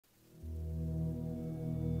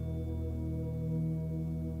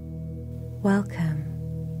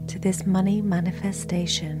Welcome to this Money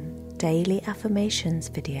Manifestation Daily Affirmations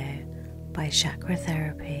video by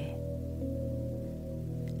Chakratherapy.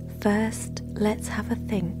 First, let's have a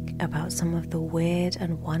think about some of the weird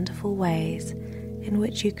and wonderful ways in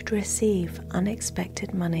which you could receive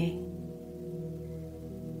unexpected money.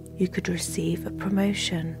 You could receive a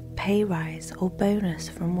promotion, pay rise, or bonus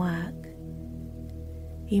from work.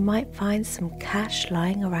 You might find some cash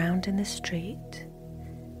lying around in the street.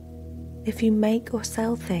 If you make or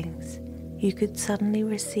sell things, you could suddenly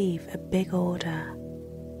receive a big order.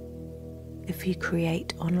 If you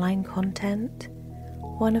create online content,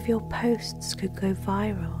 one of your posts could go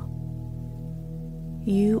viral.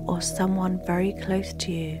 You or someone very close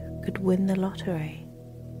to you could win the lottery.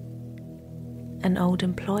 An old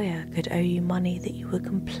employer could owe you money that you were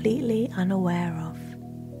completely unaware of.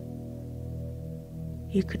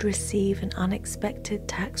 You could receive an unexpected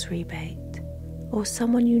tax rebate, or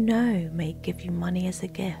someone you know may give you money as a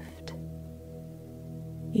gift.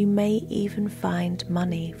 You may even find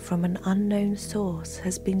money from an unknown source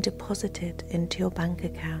has been deposited into your bank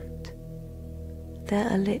account. There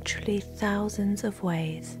are literally thousands of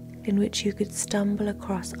ways in which you could stumble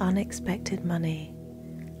across unexpected money,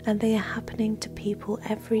 and they are happening to people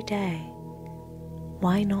every day.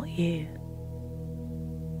 Why not you?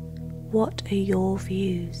 What are your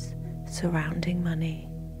views surrounding money?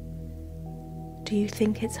 Do you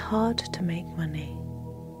think it's hard to make money?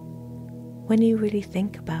 When you really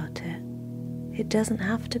think about it, it doesn't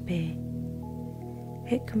have to be.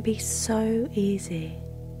 It can be so easy,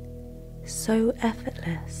 so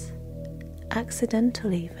effortless,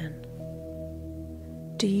 accidental even.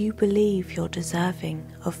 Do you believe you're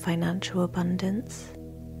deserving of financial abundance?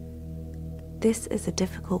 This is a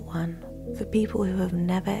difficult one for people who have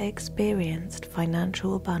never experienced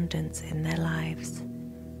financial abundance in their lives.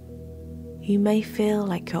 You may feel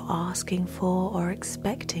like you're asking for or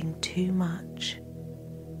expecting too much.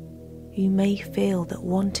 You may feel that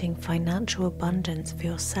wanting financial abundance for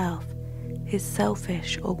yourself is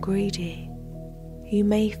selfish or greedy. You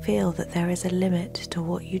may feel that there is a limit to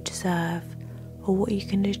what you deserve or what you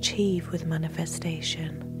can achieve with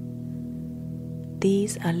manifestation.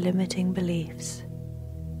 These are limiting beliefs.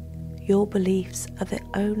 Your beliefs are the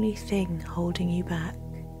only thing holding you back,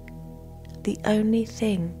 the only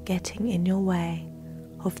thing getting in your way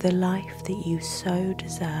of the life that you so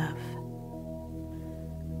deserve.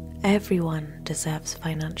 Everyone deserves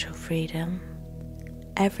financial freedom.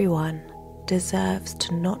 Everyone deserves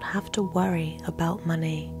to not have to worry about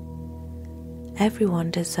money. Everyone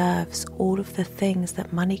deserves all of the things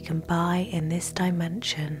that money can buy in this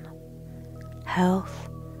dimension: health,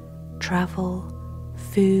 travel,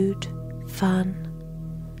 food, fun.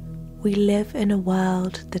 We live in a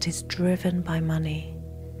world that is driven by money.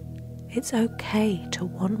 It's okay to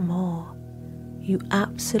want more. You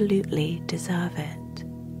absolutely deserve it.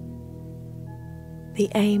 The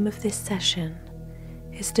aim of this session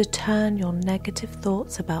is to turn your negative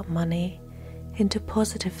thoughts about money into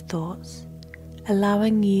positive thoughts,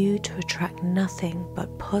 allowing you to attract nothing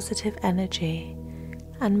but positive energy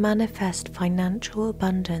and manifest financial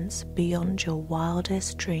abundance beyond your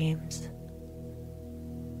wildest dreams.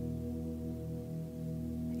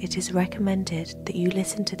 It is recommended that you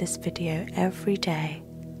listen to this video every day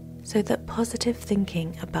so that positive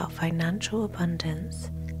thinking about financial abundance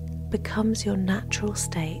becomes your natural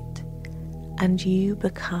state and you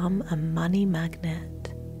become a money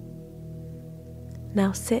magnet.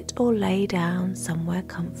 Now sit or lay down somewhere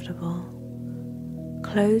comfortable.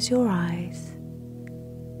 Close your eyes.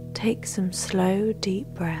 Take some slow, deep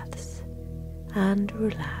breaths and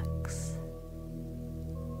relax.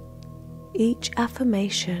 Each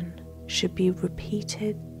affirmation should be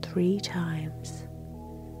repeated 3 times.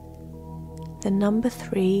 The number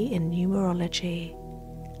 3 in numerology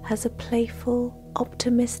has a playful,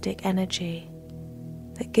 optimistic energy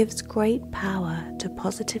that gives great power to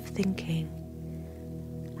positive thinking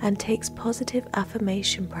and takes positive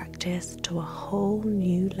affirmation practice to a whole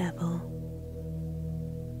new level.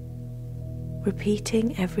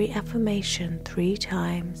 Repeating every affirmation 3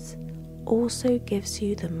 times also gives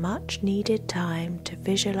you the much needed time to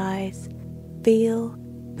visualize, feel,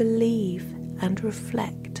 believe, and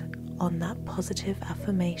reflect on that positive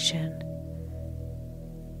affirmation.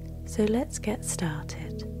 So let's get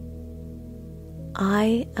started.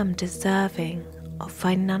 I am deserving of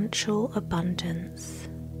financial abundance.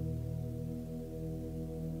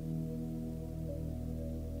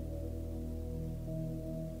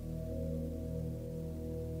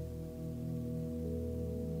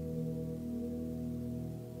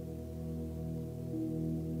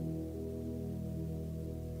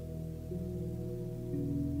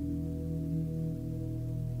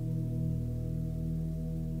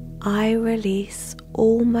 I release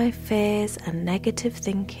all my fears and negative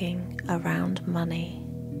thinking around money.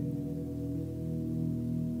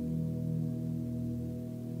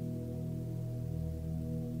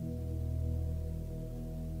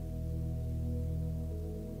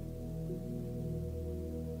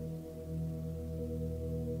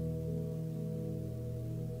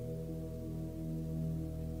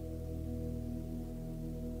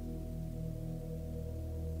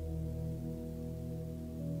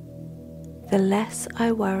 The less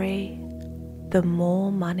I worry, the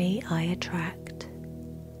more money I attract.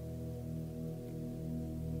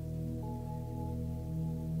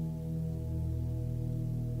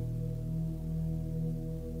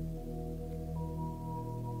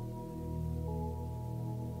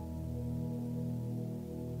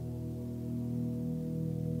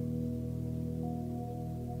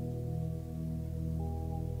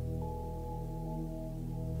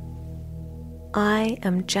 I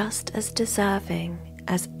am just as deserving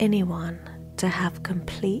as anyone to have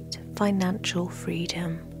complete financial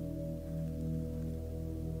freedom.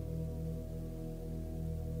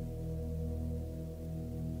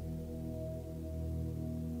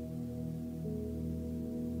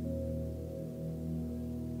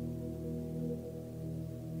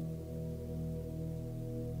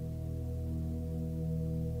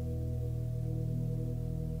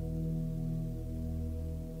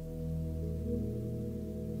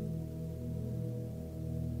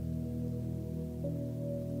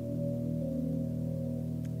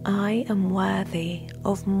 I am worthy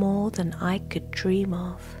of more than I could dream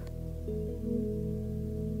of.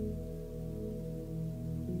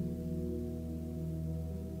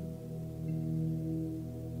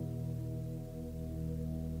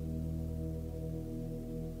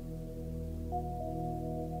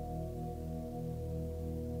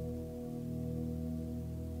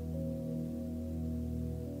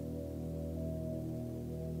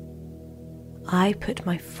 I put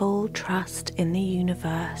my full trust in the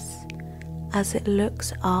universe as it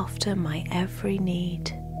looks after my every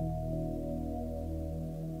need.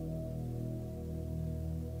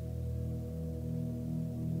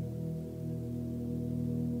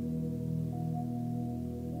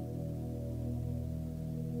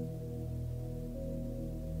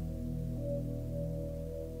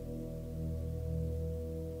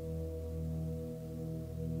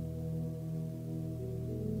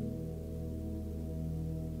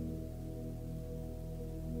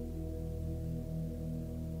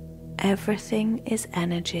 Everything is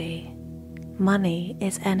energy, money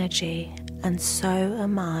is energy, and so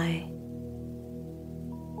am I.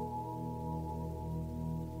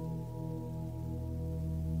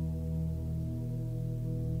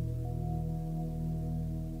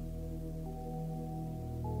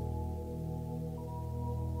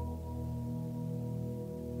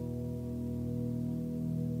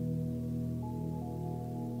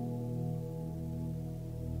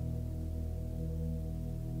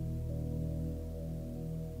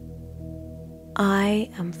 I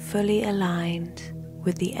am fully aligned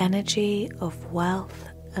with the energy of wealth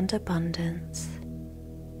and abundance.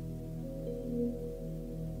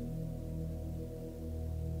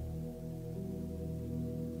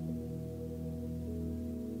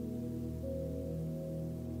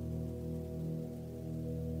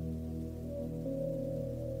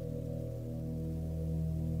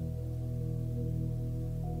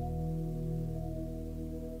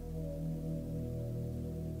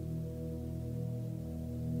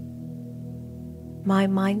 My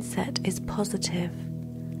mindset is positive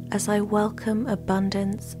as I welcome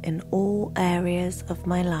abundance in all areas of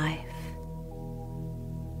my life.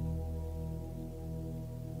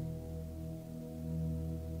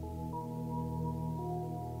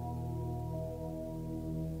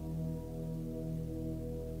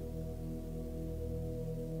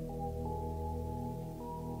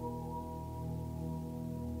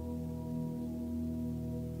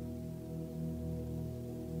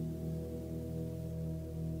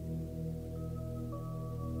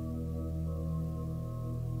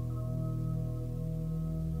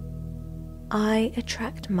 I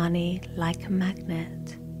attract money like a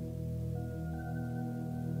magnet.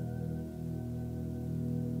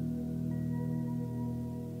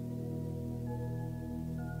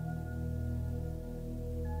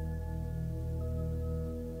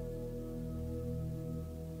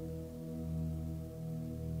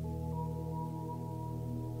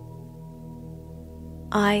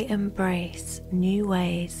 I embrace new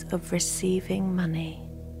ways of receiving money.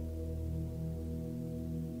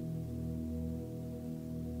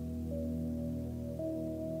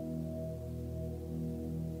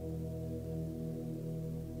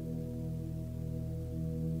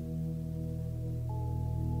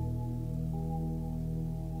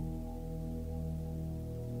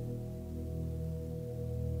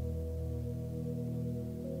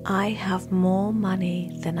 I have more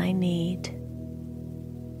money than I need.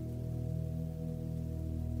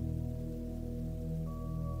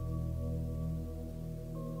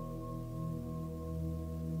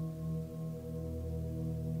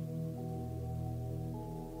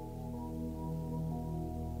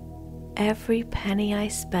 Every penny I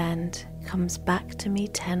spend comes back to me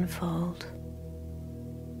tenfold.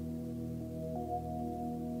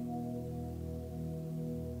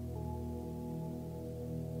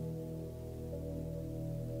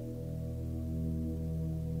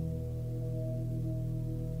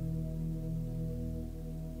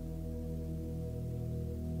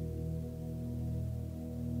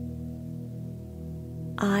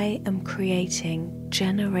 I am creating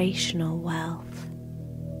generational wealth.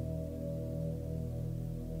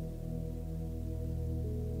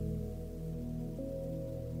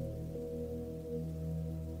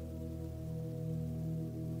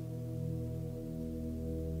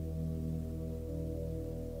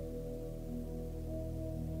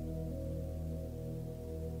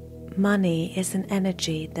 Money is an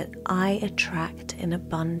energy that I attract in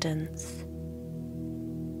abundance.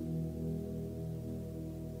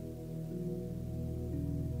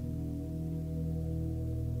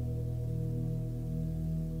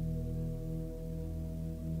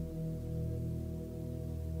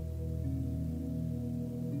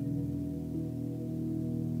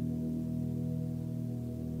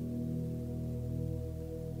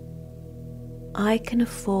 I can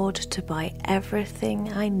afford to buy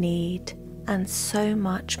everything I need and so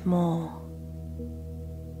much more.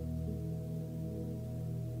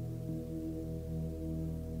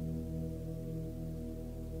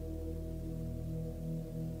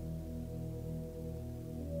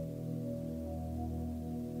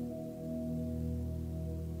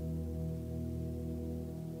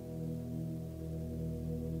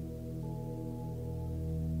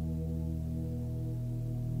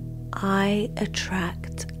 I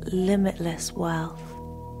attract limitless wealth.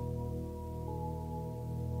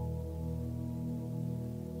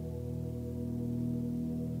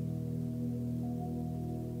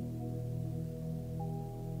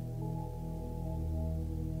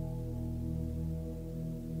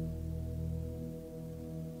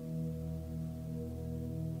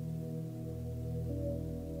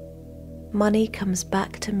 Money comes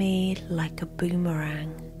back to me like a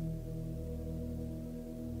boomerang.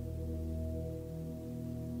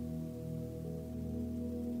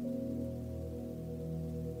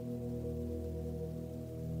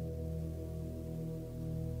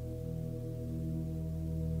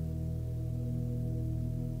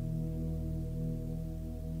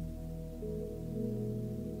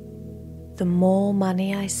 The more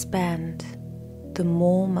money I spend, the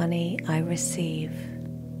more money I receive.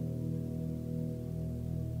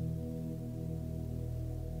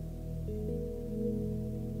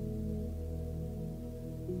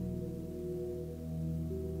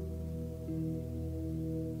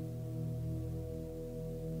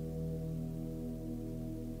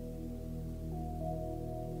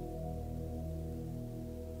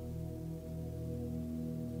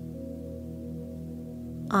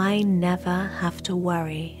 I never have to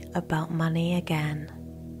worry about money again.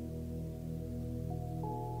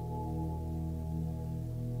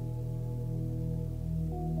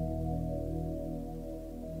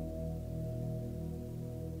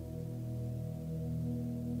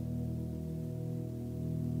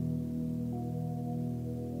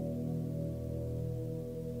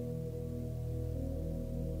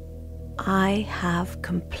 I have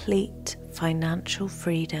complete financial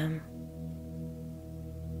freedom.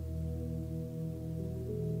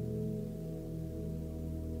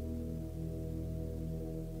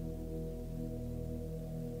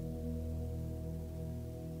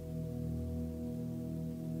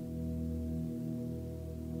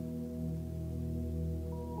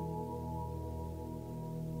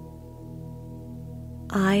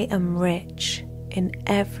 I am rich in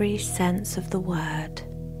every sense of the word.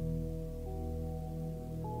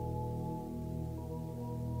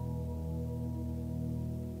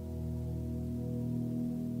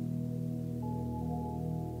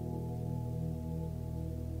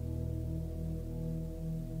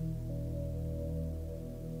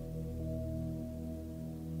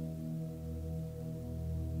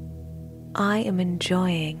 I am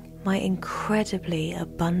enjoying my incredibly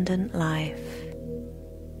abundant life.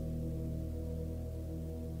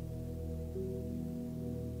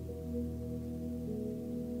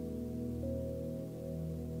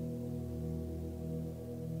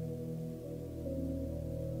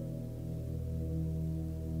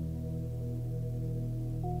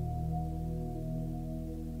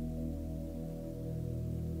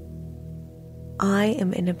 I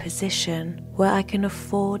am in a position where I can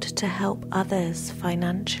afford to help others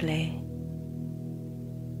financially.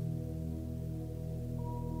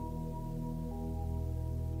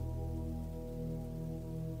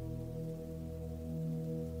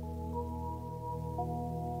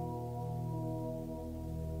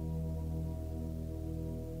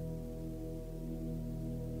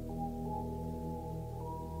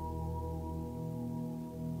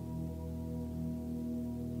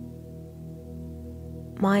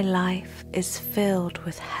 My life is filled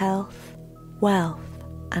with health, wealth,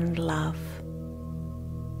 and love.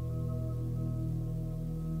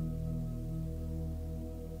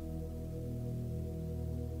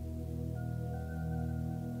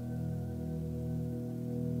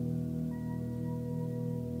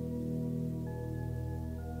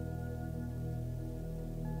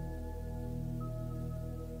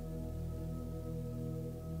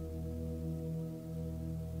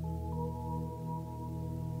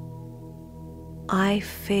 I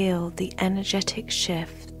feel the energetic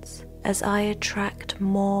shifts as I attract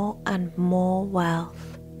more and more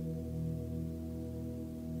wealth.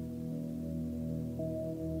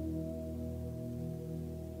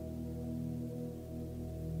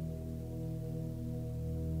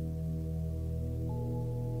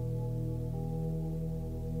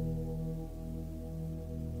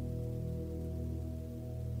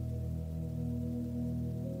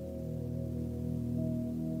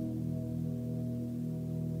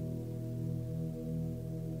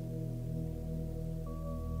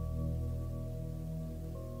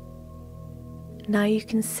 Now you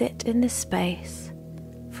can sit in this space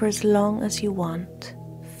for as long as you want,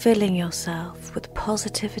 filling yourself with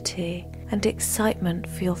positivity and excitement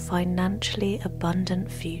for your financially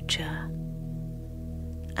abundant future.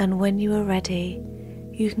 And when you are ready,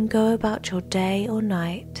 you can go about your day or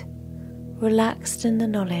night, relaxed in the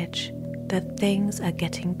knowledge that things are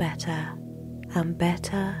getting better and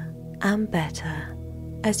better and better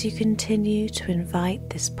as you continue to invite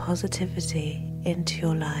this positivity into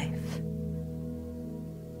your life.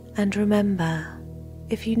 And remember,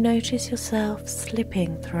 if you notice yourself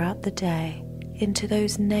slipping throughout the day into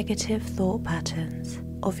those negative thought patterns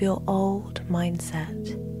of your old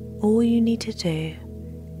mindset, all you need to do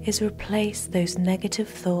is replace those negative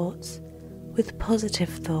thoughts with positive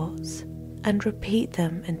thoughts and repeat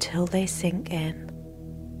them until they sink in.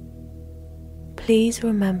 Please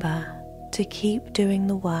remember to keep doing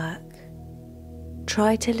the work.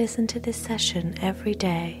 Try to listen to this session every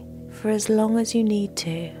day for as long as you need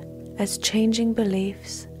to, as changing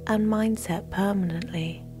beliefs and mindset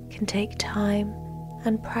permanently can take time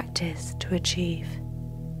and practice to achieve.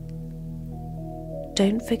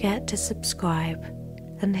 Don't forget to subscribe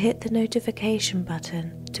and hit the notification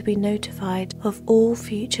button to be notified of all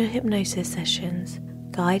future hypnosis sessions,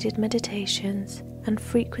 guided meditations, and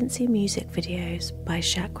frequency music videos by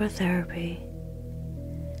Chakratherapy.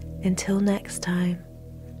 Until next time,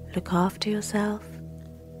 look after yourself,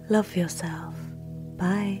 love yourself.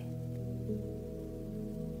 Bye.